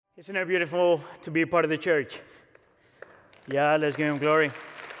Isn't it beautiful to be part of the church? Yeah, let's give him glory.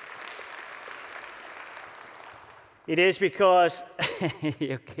 It is because,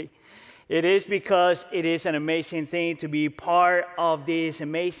 okay. It is because it is an amazing thing to be part of this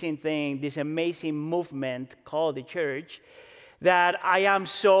amazing thing, this amazing movement called the church, that I am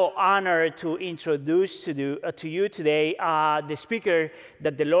so honored to introduce to you today the speaker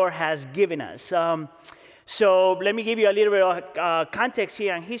that the Lord has given us. So let me give you a little bit of context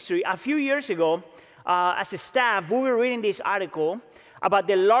here and history. A few years ago, as a staff, we were reading this article about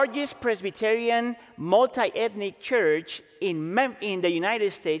the largest Presbyterian multi-ethnic church in the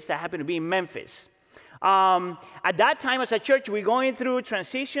United States that happened to be in Memphis. At that time, as a church, we're going through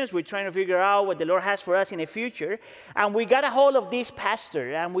transitions. We're trying to figure out what the Lord has for us in the future. And we got a hold of this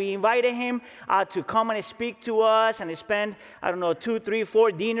pastor, and we invited him to come and speak to us and spend, 2, 3,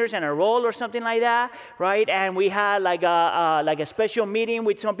 4 dinners and a roll or something like that, right? And we had like a special meeting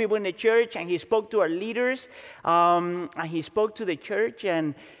with some people in the church, and he spoke to our leaders, and he spoke to the church.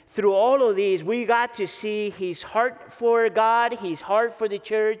 And through all of these, we got to see his heart for God, his heart for the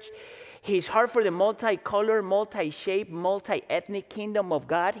church, his heart for the multicolor, multi-shape, multi-ethnic kingdom of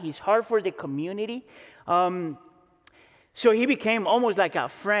God. His heart for the community. So he became almost like a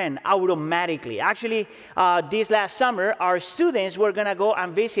friend automatically. Actually, this last summer, our students were going to go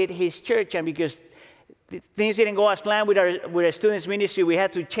and visit his church. And because things didn't go as planned with our students' ministry, we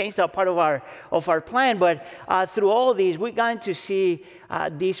had to change that part of our plan. But through all these, we got to see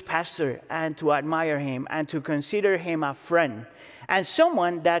this pastor and to admire him and to consider him a friend. And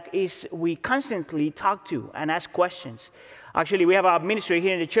someone that we constantly talk to and ask questions. Actually, we have a ministry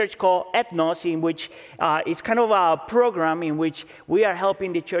here in the church called Ethnos, in which it's kind of a program in which we are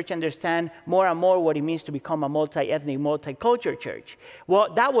helping the church understand more and more what it means to become a multi-ethnic, multicultural church.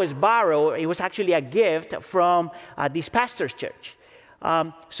 Well, that was borrowed. It was actually a gift from this pastor's church.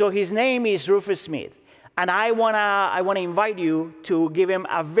 So his name is Rufus Smith. And I wanna invite you to give him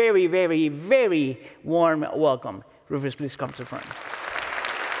a very, very, very warm welcome. Rufus, please come to the front.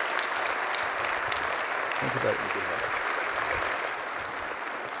 Thank you, brother.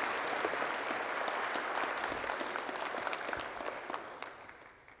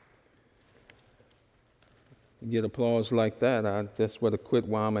 You get applause like that, I just would have quit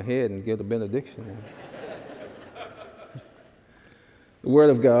while I'm ahead and give the benediction. The Word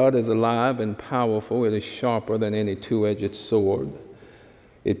of God is alive and powerful. It is sharper than any two-edged sword.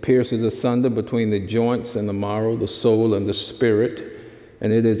 It pierces asunder between the joints and the marrow, the soul and the spirit,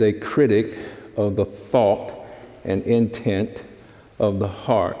 and it is a critic of the thought and intent of the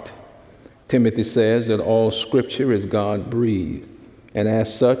heart. Timothy says that all Scripture is God-breathed, and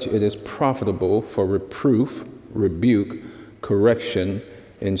as such it is profitable for reproof, rebuke, correction,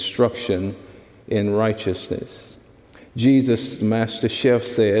 instruction in righteousness. Jesus, Master Chef,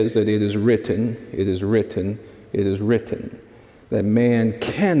 says that it is written, it is written, it is written, that man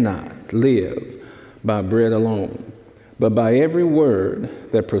cannot live by bread alone, but by every word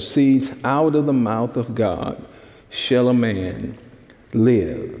that proceeds out of the mouth of God shall a man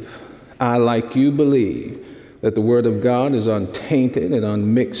live. I, like you, believe that the Word of God is untainted and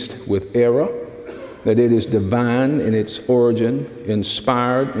unmixed with error, that it is divine in its origin,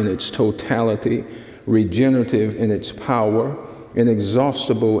 inspired in its totality, regenerative in its power,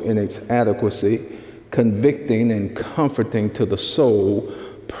 inexhaustible in its adequacy, convicting and comforting to the soul,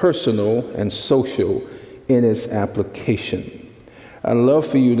 personal and social in its application. I'd love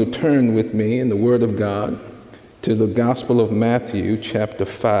for you to turn with me in the Word of God to the Gospel of Matthew, chapter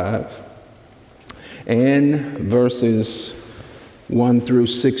 5, and verses 1 through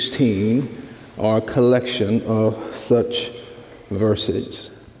 16 are a collection of such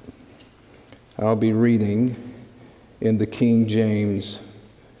verses. I'll be reading in the King James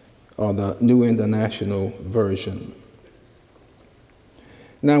or the New International Version.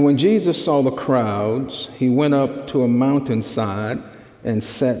 Now, when Jesus saw the crowds, he went up to a mountainside and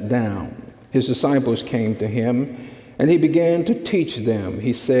sat down. His disciples came to him, and he began to teach them.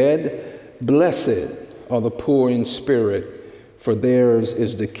 He said, "Blessed are the poor in spirit, for theirs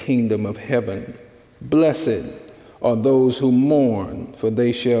is the kingdom of heaven. Blessed are those who mourn, for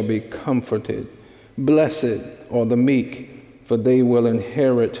they shall be comforted. Blessed are the meek, for they will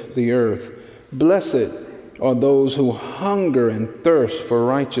inherit the earth. Blessed are those who hunger and thirst for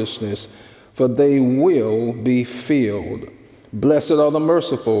righteousness, for they will be filled. Blessed are the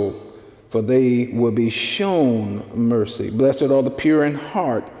merciful, for they will be shown mercy. Blessed are the pure in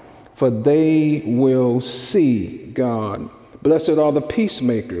heart, for they will see God. Blessed are the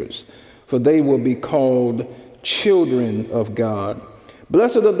peacemakers, for they will be called children of God.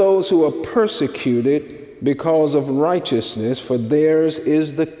 Blessed are those who are persecuted because of righteousness, for theirs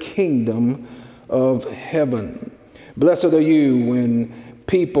is the kingdom of heaven. Blessed are you when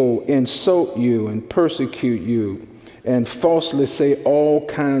people insult you and persecute you and falsely say all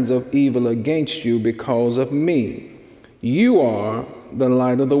kinds of evil against you because of me. You are the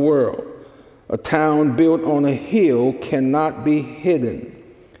light of the world. A town built on a hill cannot be hidden.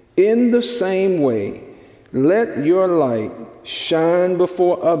 In the same way, let your light shine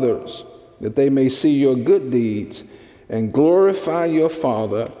before others, that they may see your good deeds and glorify your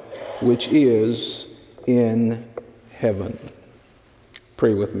Father, which is in heaven.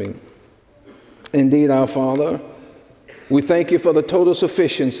 Pray with me. Indeed, our Father, we thank you for the total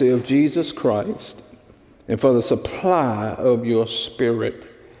sufficiency of Jesus Christ and for the supply of your Spirit.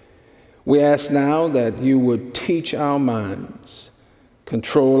 We ask now that you would teach our minds,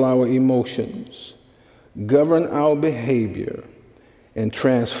 control our emotions, govern our behavior, and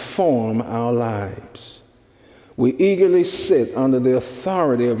transform our lives. We eagerly sit under the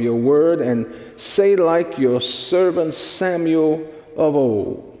authority of your word and say like your servant Samuel of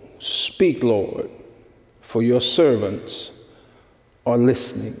old, speak, Lord, for your servants are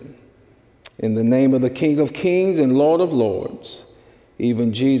listening. In the name of the King of Kings and Lord of Lords,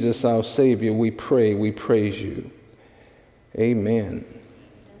 even Jesus our Savior, we pray, we praise you. Amen.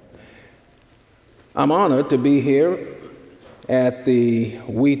 I'm honored to be here at the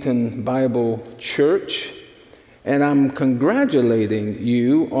Wheaton Bible Church, and I'm congratulating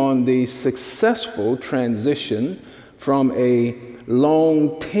you on the successful transition from a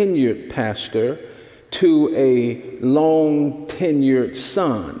long-tenured pastor to a long-tenured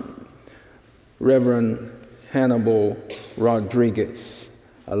son, Reverend Hannibal Rodriguez.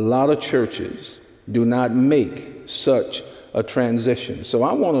 A lot of churches do not make such a transition. So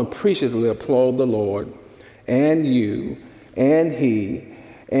I want to appreciatively applaud the Lord and you and he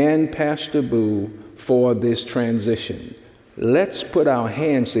and Pastor Boo for this transition. Let's put our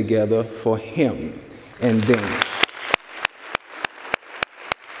hands together for him and them.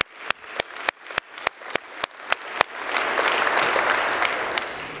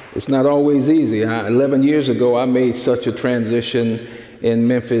 It's not always easy. 11 years ago, I made such a transition in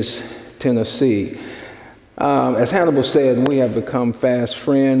Memphis, Tennessee. As Hannibal said, we have become fast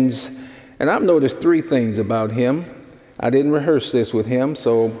friends, and I've noticed three things about him. I didn't rehearse this with him,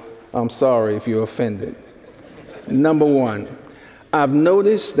 so I'm sorry if you're offended. Number one, I've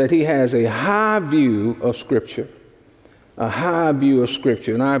noticed that he has a high view of Scripture, a high view of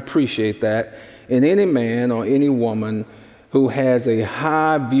Scripture, and I appreciate that in any man or any woman who has a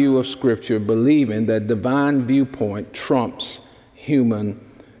high view of Scripture, believing that divine viewpoint trumps human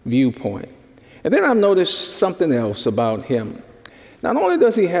viewpoint. And then I've noticed something else about him. Not only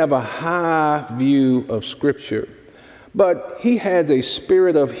does he have a high view of Scripture, but he has a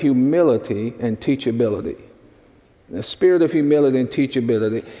spirit of humility and teachability. A spirit of humility and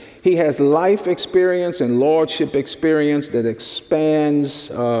teachability. He has life experience and lordship experience that expands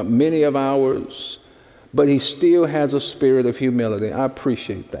many of ours, but he still has a spirit of humility. I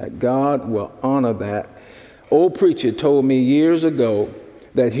appreciate that. God will honor that. Old preacher told me years ago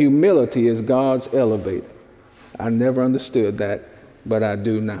that humility is God's elevator. I never understood that, but I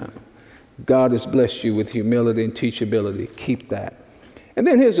do now. God has blessed you with humility and teachability. Keep that. And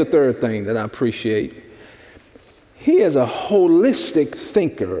then here's the third thing that I appreciate. He is a holistic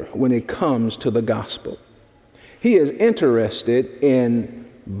thinker when it comes to the gospel. He is interested in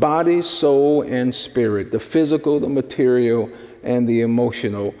body, soul, and spirit, the physical, the material, and the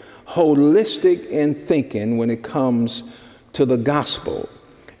emotional. Holistic in thinking when it comes to the gospel.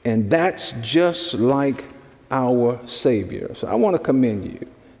 And that's just like our Savior. So I want to commend you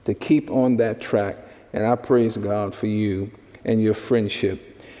to keep on that track. And I praise God for you and your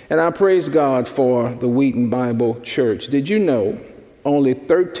friendship. And I praise God for the Wheaton Bible Church. Did you know only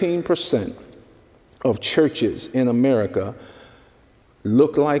 13% of churches in America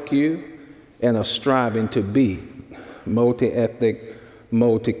look like you and are striving to be multi-ethnic,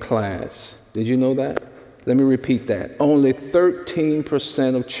 multi-class? Did you know that? Let me repeat that. Only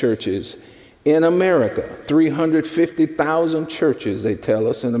 13% of churches in America, 350,000 churches, they tell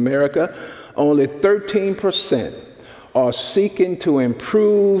us in America, only 13% are seeking to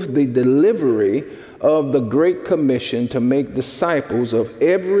improve the delivery of the Great Commission to make disciples of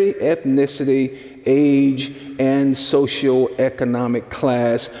every ethnicity, age, and socioeconomic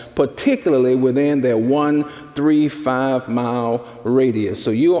class, particularly within their 1-3-5 mile radius. So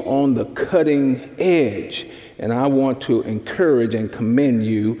you're on the cutting edge. and I want to encourage and commend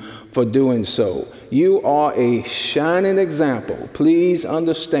you for doing so. You are a shining example. Please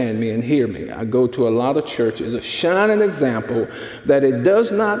understand me and hear me. I go to a lot of churches, a shining example that it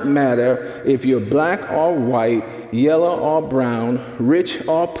does not matter if you're black or white, yellow or brown, rich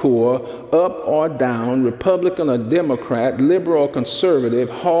or poor, up or down, Republican or Democrat, liberal or conservative,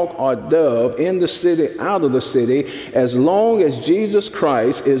 hawk or dove, in the city, out of the city, as long as Jesus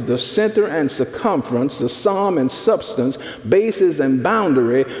Christ is the center and circumference, the sum and substance, basis and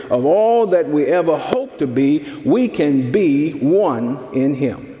boundary of all that we ever hope to be, we can be one in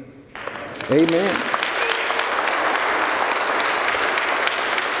him. Amen.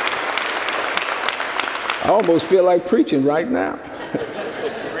 I almost feel like preaching right now.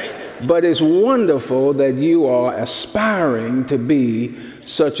 But it's wonderful that you are aspiring to be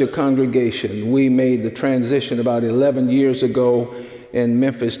such a congregation. We made the transition about 11 years ago in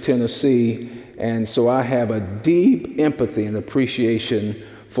Memphis, Tennessee, and so I have a deep empathy and appreciation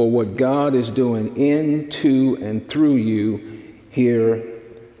for what God is doing in, to, and through you here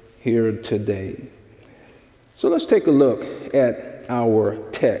today. So let's take a look at our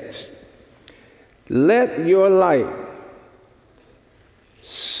text. Let your light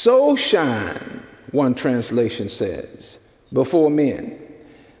so shine, one translation says, before men,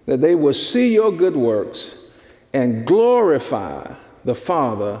 that they will see your good works and glorify the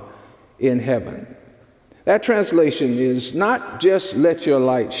Father in heaven. That translation is not just let your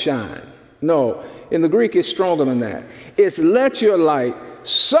light shine. No, in the Greek it's stronger than that. It's let your light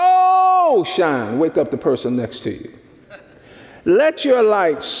so shine. Wake up the person next to you. Let your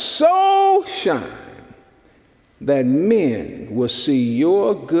light so shine that men will see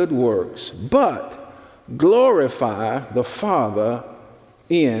your good works, but glorify the Father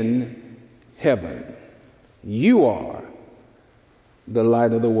in heaven. You are the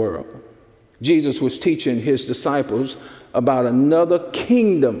light of the world. Jesus was teaching his disciples about another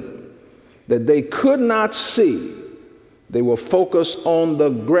kingdom that they could not see. They were focused on the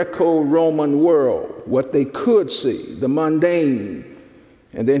Greco-Roman world, what they could see, the mundane.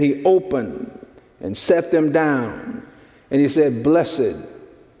 And then he opened and set them down. And he said, blessed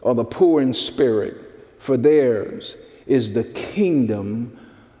are the poor in spirit, for theirs is the kingdom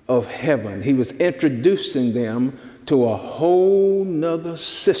of heaven. He was introducing them to a whole nother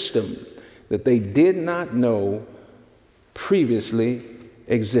system that they did not know previously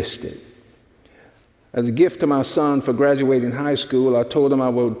existed. As a gift to my son for graduating high school, I told him I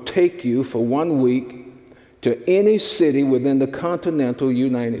would take you for 1 week to any city within the continental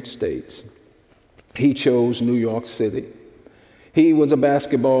United States. He chose New York City. He was a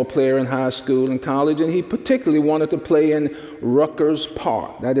basketball player in high school and college, and he particularly wanted to play in Rutgers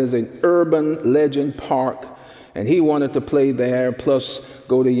Park. That is an urban legend park, and he wanted to play there, plus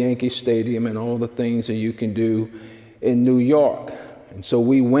go to Yankee Stadium and all the things that you can do in New York. And so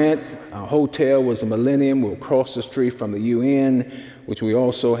we went. Our hotel was the Millennium. We were across the street from the UN, which we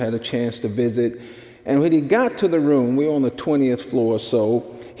also had a chance to visit. And when he got to the room, we were on the 20th floor or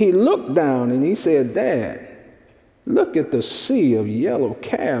so, he looked down and he said, Dad, look at the sea of yellow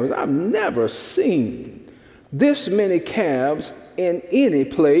cabs. I've never seen this many cabs in any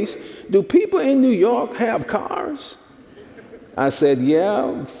place. Do people in New York have cars? I said,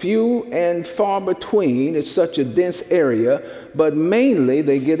 yeah, few and far between. It's such a dense area, but mainly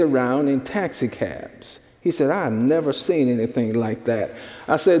they get around in taxi cabs. He said, I've never seen anything like that.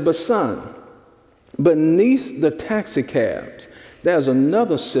 I said, but son, beneath the taxi cabs, there's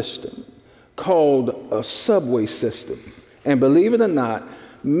another system called a subway system. And believe it or not,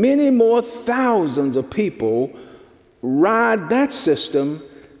 many more thousands of people ride that system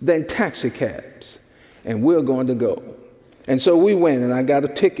than taxi cabs. And we're going to go. And so we went, and I got a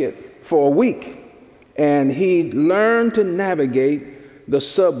ticket for a week. And he learned to navigate the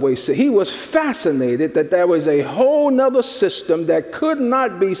subway system. He was fascinated that there was a whole nother system that could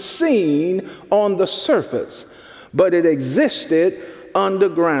not be seen on the surface, but it existed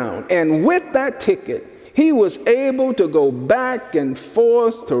underground. And with that ticket, he was able to go back and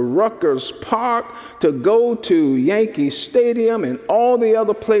forth to Rutgers Park, to go to Yankee Stadium and all the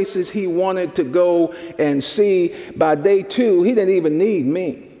other places he wanted to go and see. By day 2, he didn't even need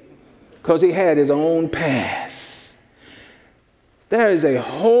me because he had his own pass. There is a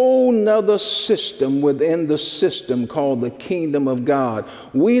whole nother system within the system called the kingdom of God.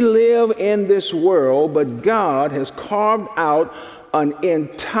 We live in this world, but God has carved out an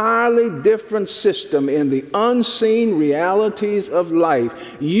entirely different system in the unseen realities of life.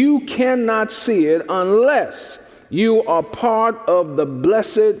 You cannot see it unless you are part of the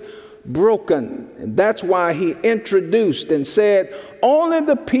blessed broken. And that's why he introduced and said, only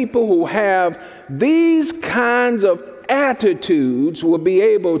the people who have these kinds of attitudes will be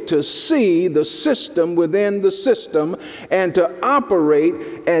able to see the system within the system and to operate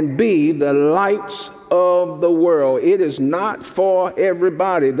and be the lights of the world. It is not for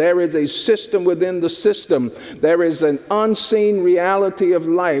everybody. There is a system within the system. There is an unseen reality of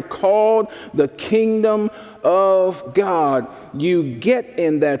life called the kingdom of God. You get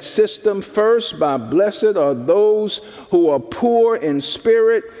in that system first by blessed are those who are poor in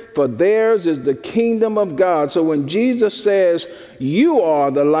spirit, for theirs is the kingdom of God. So when Jesus says you are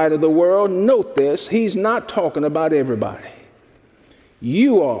the light of the world, note this, he's not talking about everybody.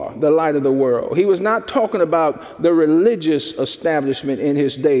 You are the light of the world. He was not talking about the religious establishment in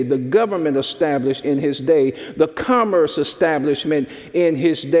his day, the government established in his day, the commerce establishment in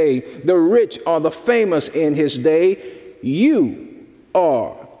his day, the rich or the famous in his day. You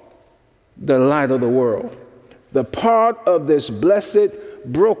are the light of the world. The part of this blessed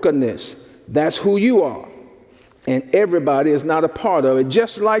brokenness, that's who you are. And everybody is not a part of it.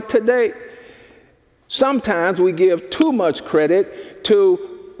 Just like today, sometimes we give too much credit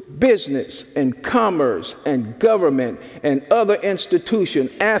to business and commerce and government and other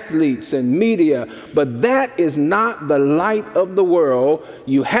institutions, athletes and media, but that is not the light of the world.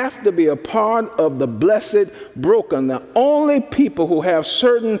 You have to be a part of the blessed broken. The only people who have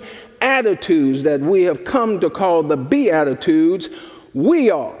certain attitudes that we have come to call the Beatitudes, we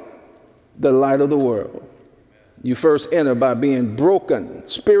are the light of the world. You first enter by being broken,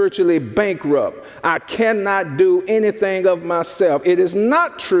 spiritually bankrupt. I cannot do anything of myself. It is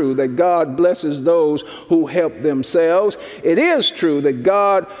not true that God blesses those who help themselves. It is true that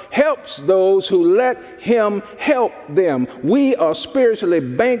God helps those who let him help them. We are spiritually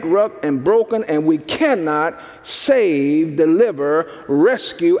bankrupt and broken, and we cannot save, deliver,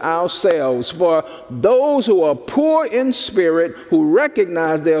 rescue ourselves. For those who are poor in spirit, who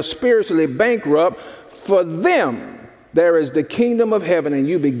recognize they are spiritually bankrupt, for them, there is the kingdom of heaven, and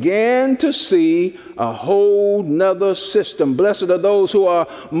you begin to see a whole nother system. Blessed are those who are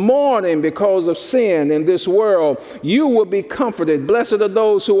mourning because of sin in this world. You will be comforted. Blessed are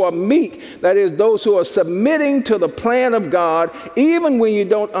those who are meek, that is, those who are submitting to the plan of God. Even when you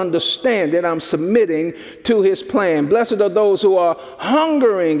don't understand it, I'm submitting to his plan. Blessed are those who are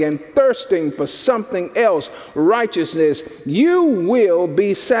hungering and thirsting for something else, righteousness. You will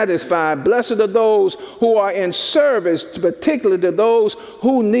be satisfied. Blessed are those who are in service, particularly to those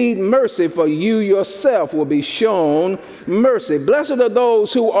who need mercy, for you yourself will be shown mercy. Blessed are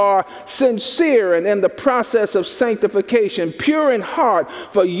those who are sincere and in the process of sanctification, pure in heart,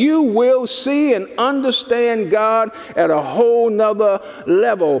 for you will see and understand God at a whole nother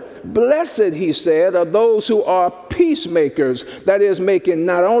level. Blessed, he said, are those who are peacemakers, that is, making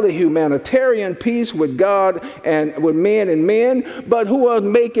not only humanitarian peace with God and with men, but who are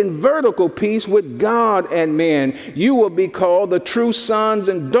making vertical peace with God and men. You will be called the true sons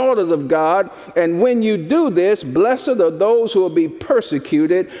and daughters of God. And when you do this, blessed are those who will be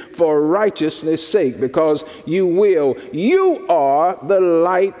persecuted for righteousness' sake, because you will. You are the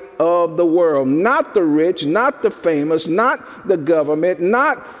light of the world, not the rich, not the famous, not the government,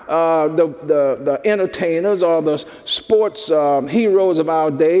 not the entertainers or the sports heroes of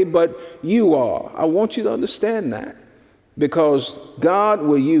our day, but you are. I want you to understand that, because God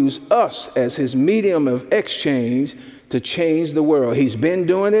will use us as his medium of exchange to change the world. He's been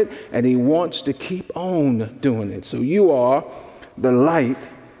doing it, and he wants to keep on doing it. So you are the light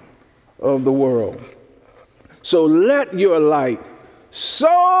of the world. So let your light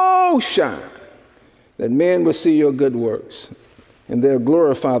so shine that men will see your good works, and they'll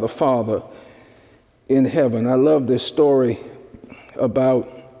glorify the Father in heaven. I love this story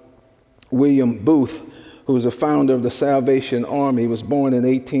about William Booth, who was a founder of the Salvation Army. He was born in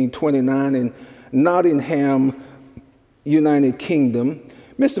 1829 in Nottingham, United Kingdom.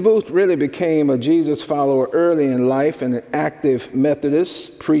 Mr. Booth really became a Jesus follower early in life and an active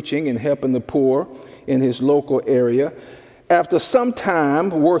Methodist, preaching and helping the poor in his local area. After some time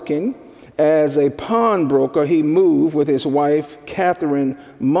working as a pawnbroker, he moved with his wife, Catherine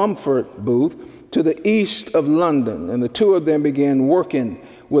Mumford Booth, to the east of London, and the two of them began working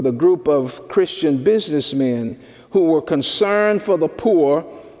with a group of Christian businessmen who were concerned for the poor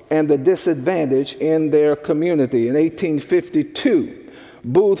and the disadvantaged in their community. In 1852,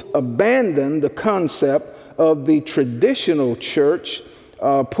 Booth abandoned the concept of the traditional church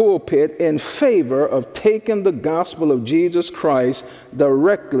pulpit in favor of taking the gospel of Jesus Christ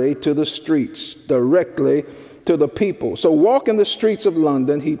directly to the streets, directly to the people. So walking the streets of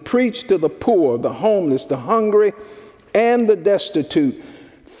London, he preached to the poor, the homeless, the hungry, and the destitute.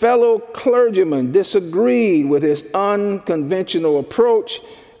 Fellow clergymen disagreed with his unconventional approach,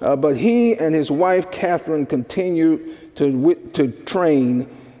 but he and his wife, Catherine, continued to train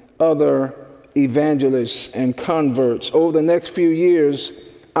other evangelists and converts. Over the next few years,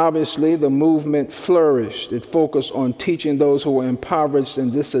 obviously, the movement flourished. It focused on teaching those who were impoverished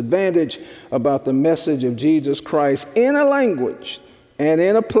and disadvantaged about the message of Jesus Christ in a language and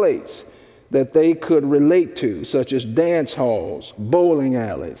in a place that they could relate to, such as dance halls, bowling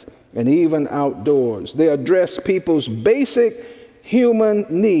alleys, and even outdoors. They addressed people's basic human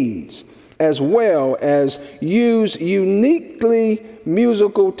needs, as well as used uniquely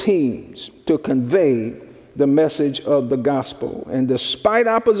musical teams to convey the message of the gospel. And despite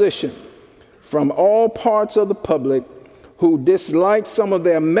opposition from all parts of the public who disliked some of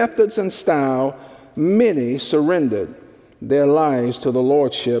their methods and style, many surrendered their lives to the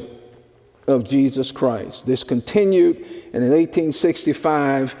lordship of Jesus Christ. This continued, and in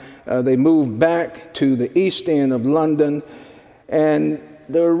 1865, they moved back to the East End of London, and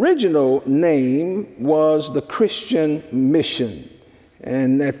the original name was the Christian Mission.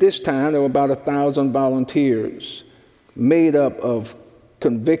 And at this time, there were about 1,000 volunteers made up of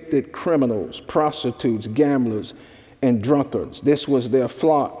convicted criminals, prostitutes, gamblers, and drunkards. This was their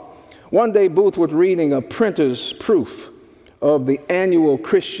flock. One day, Booth was reading a printer's proof of the annual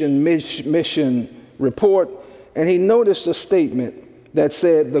Christian Mission report, and he noticed a statement that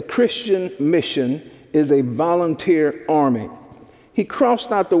said the Christian Mission is a volunteer army. He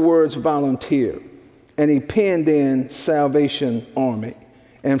crossed out the words volunteer, and he penned in Salvation Army.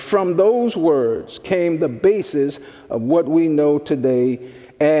 And from those words came the basis of what we know today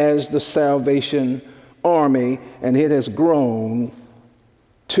as the Salvation Army, and it has grown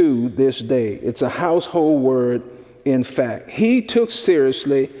to this day. It's a household word, in fact. He took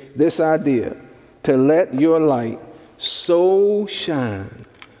seriously this idea to let your light so shine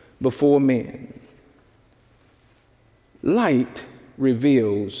before men. Light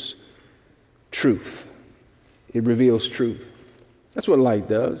reveals truth. It reveals truth. That's what light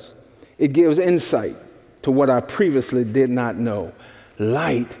does. It gives insight to what I previously did not know.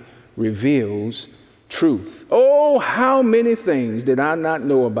 Light reveals truth. Oh, how many things did I not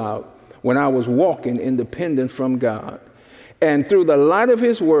know about when I was walking independent from God? And through the light of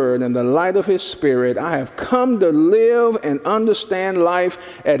His Word and the light of His Spirit, I have come to live and understand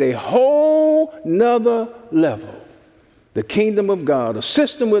life at a whole nother level. The kingdom of God, a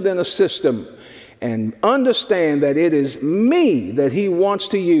system within a system, and understand that it is me that He wants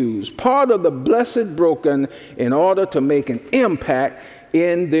to use, part of the blessed broken, in order to make an impact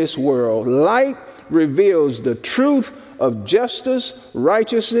in this world. Light reveals the truth of justice,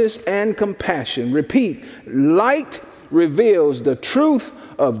 righteousness, and compassion. Repeat, light reveals the truth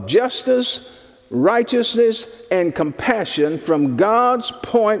of justice, righteousness, and compassion from God's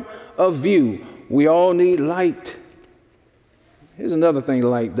point of view. We all need light. Here's another thing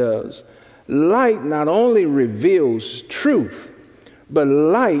light does. Light not only reveals truth, but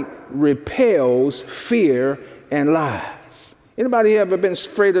light repels fear and lies. Anybody ever been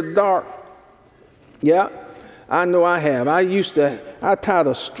afraid of the dark? Yeah, I know I have. I tied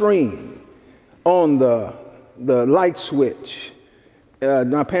a string on the light switch.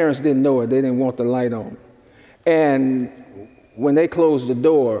 My parents didn't know it. They didn't want the light on. And when they closed the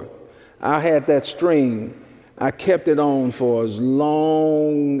door, I had that string. I kept it on for as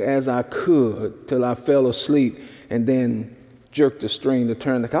long as I could till I fell asleep, and then jerked the string to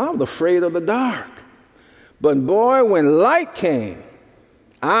turn the. I was afraid of the dark. But boy, when light came,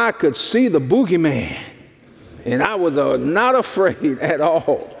 I could see the boogeyman, and I was not afraid at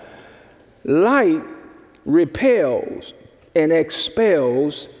all. Light repels and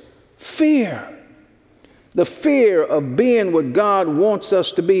expels fear. The fear of being what God wants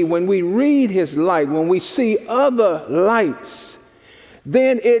us to be. When we read His light, when we see other lights,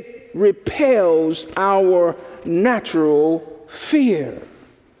 then it repels our natural fear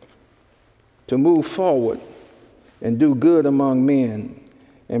to move forward and do good among men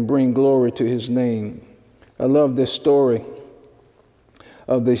and bring glory to His name. I love this story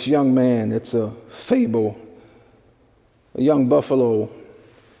of this young man. It's a fable. A young buffalo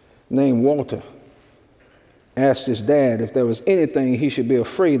named Walter asked his dad if there was anything he should be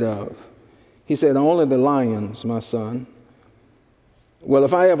afraid of. He said, "Only the lions, my son." "Well,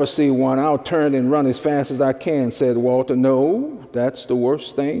 if I ever see one, I'll turn and run as fast as I can," said Walter. "No, that's the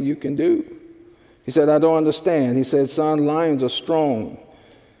worst thing you can do." He said, "I don't understand." He said, "Son, lions are strong."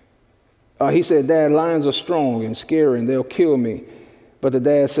 He said, "Dad, lions are strong and scary and they'll kill me." But the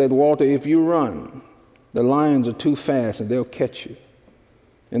dad said, "Walter, if you run, the lions are too fast and they'll catch you.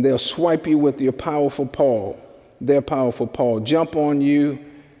 And they'll swipe you with your powerful paw, their powerful paw, jump on you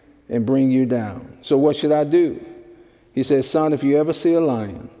and bring you down. So what should I do? He said, son, if you ever see a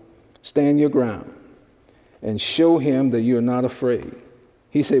lion, stand your ground and show him that you're not afraid.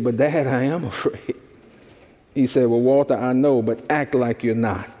 He said, but Dad, I am afraid. He said, well, Walter, I know, but act like you're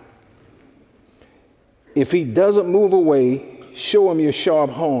not. If he doesn't move away, show him your sharp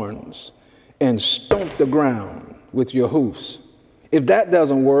horns and stomp the ground with your hoofs. If that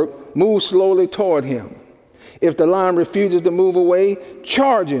doesn't work, move slowly toward him. If the lion refuses to move away,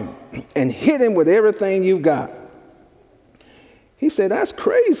 charge him and hit him with everything you've got. He said, that's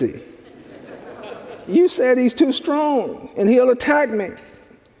crazy. You said he's too strong and he'll attack me.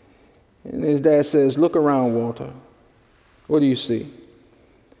 And his dad says, look around, Walter. What do you see?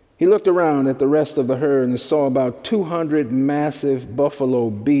 He looked around at the rest of the herd and saw about 200 massive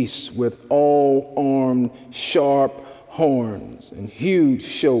buffalo beasts with all-armed, sharp horns and huge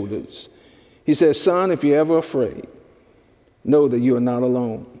shoulders. He says, son, if you're ever afraid, know that you are not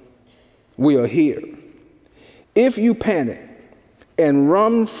alone. We are here. If you panic and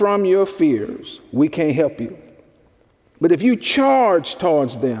run from your fears, we can't help you. But if you charge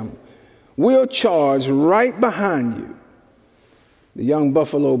towards them, we'll charge right behind you. The young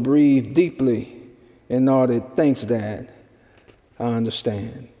buffalo breathed deeply and nodded, thanks, Dad. I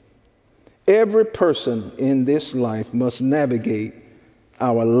understand. Every person in this life must navigate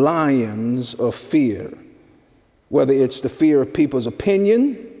our lions of fear, whether it's the fear of people's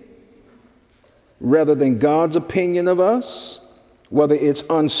opinion rather than God's opinion of us, whether it's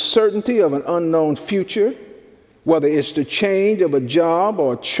uncertainty of an unknown future, whether it's the change of a job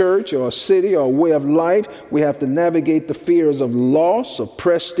or a church or a city or a way of life. We have to navigate the fears of loss, of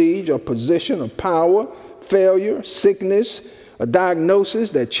prestige, or position, of power, failure, sickness, a diagnosis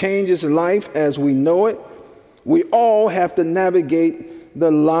that changes life as we know it. We all have to navigate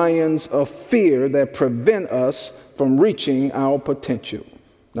the lions of fear that prevent us from reaching our potential.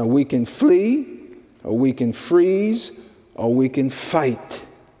 Now, we can flee, or we can freeze, or we can fight.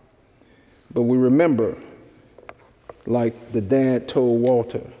 But we remember, like the dad told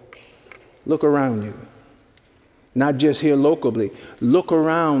Walter, look around you. Not just here locally. Look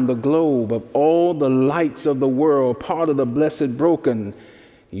around the globe of all the lights of the world, part of the blessed broken.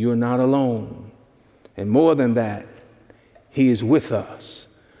 You're not alone. And more than that, he is with us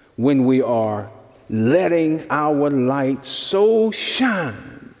when we are letting our light so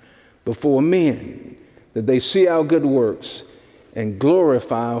shine before men that they see our good works and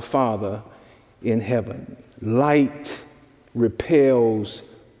glorify our Father in heaven. Light repels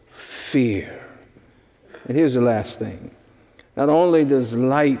fear. And here's the last thing. Not only does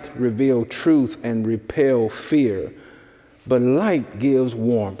light reveal truth and repel fear, but light gives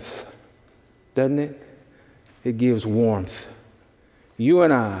warmth, doesn't it? It gives warmth. You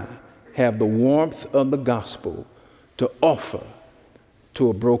and I have the warmth of the gospel to offer to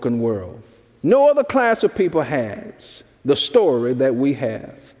a broken world. No other class of people has the story that we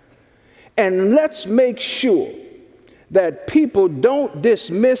have. And let's make sure that people don't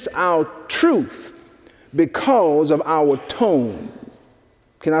dismiss our truth because of our tone.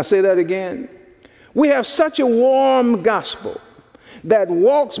 Can I say that again? We have such a warm gospel that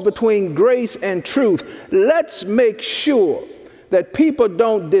walks between grace and truth. Let's make sure that people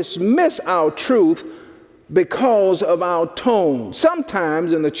don't dismiss our truth because of our tone.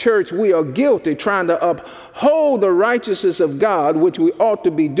 Sometimes in the church we are guilty trying to uphold the righteousness of God, which we ought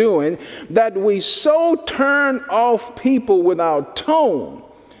to be doing, that we so turn off people with our tone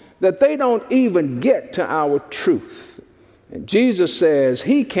that they don't even get to our truth. And Jesus says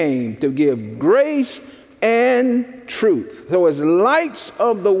he came to give grace and truth. So as lights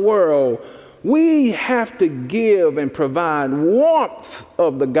of the world, we have to give and provide warmth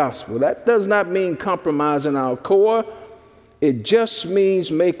of the gospel. That does not mean compromising our core. It just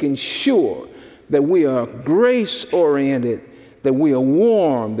means making sure that we are grace-oriented, that we are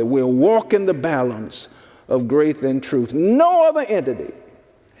warm, that we are walking the balance of grace and truth. No other entity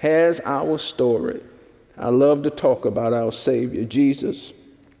has our story. I love to talk about our Savior, Jesus,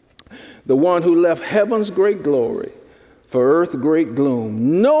 the one who left heaven's great glory for earth's great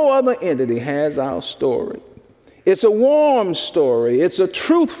gloom. No other entity has our story. It's a warm story. It's a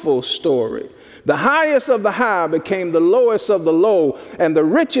truthful story. The highest of the high became the lowest of the low, and the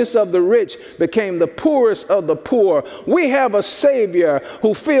richest of the rich became the poorest of the poor. We have a Savior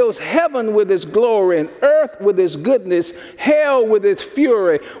who fills heaven with his glory and earth with his goodness, hell with its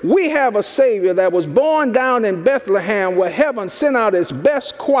fury. We have a Savior that was born down in Bethlehem, where heaven sent out its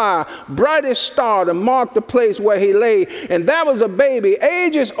best choir, brightest star, to mark the place where he lay. And that was a baby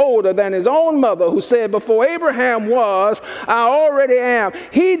ages older than his own mother, who said, before Abraham was, I already am.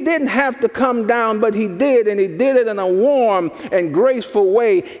 He didn't have to come down, but he did, and he did it in a warm and graceful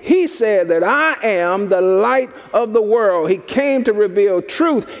way. He said that I am the light of the world. He came to reveal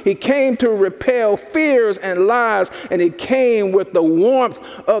truth. He came to repel fears and lies, and he came with the warmth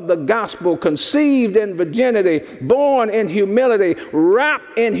of the gospel, conceived in virginity, born in humility,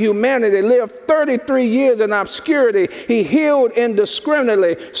 wrapped in humanity, lived 33 years in obscurity. He healed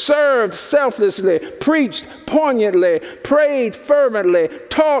indiscriminately, served selflessly, preached poignantly, prayed fervently,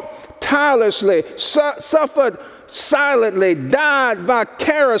 taught tirelessly, suffered silently, died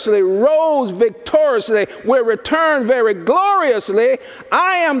vicariously, rose victoriously, will return very gloriously.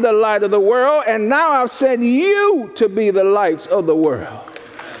 I am the light of the world, and now I've sent you to be the lights of the world.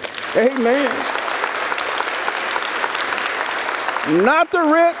 Amen. Not the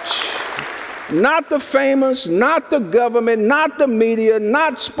rich, not the famous, not the government, not the media,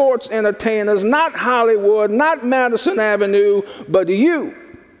 not sports entertainers, not Hollywood, not Madison Avenue, but you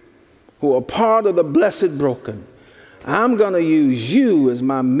who are part of the blessed broken. I'm going to use you as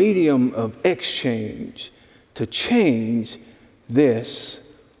my medium of exchange to change this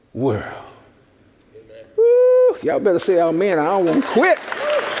world. Woo, y'all better say amen. I don't want to quit.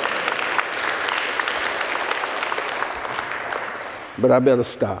 But I better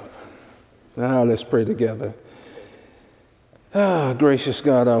stop. Let's pray together. Gracious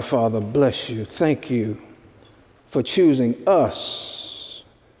God, our Father, bless you. Thank you for choosing us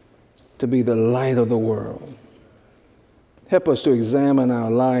to be the light of the world. Help us to examine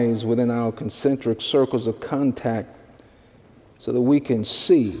our lives within our concentric circles of contact so that we can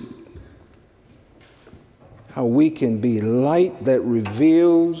see how we can be light that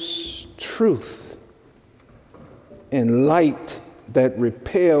reveals truth and light that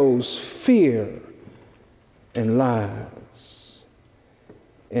repels fear and lies,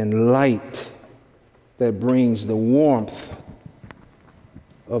 and light that brings the warmth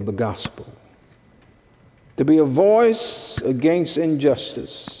of the gospel. To be a voice against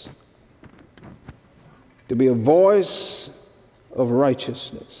injustice, to be a voice of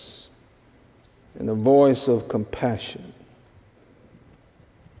righteousness, and a voice of compassion.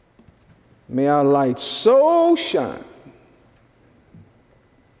 May our light so shine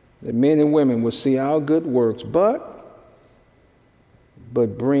that men and women will see our good works, but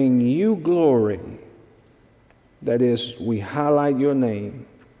bring you glory. That is, we highlight your name.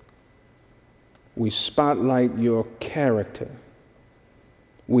 We spotlight your character.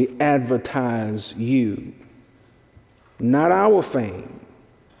 We advertise you. Not our fame,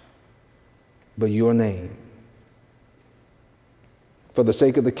 but your name. For the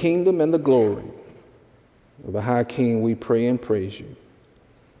sake of the kingdom and the glory of the High King, we pray and praise you.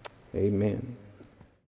 Amen.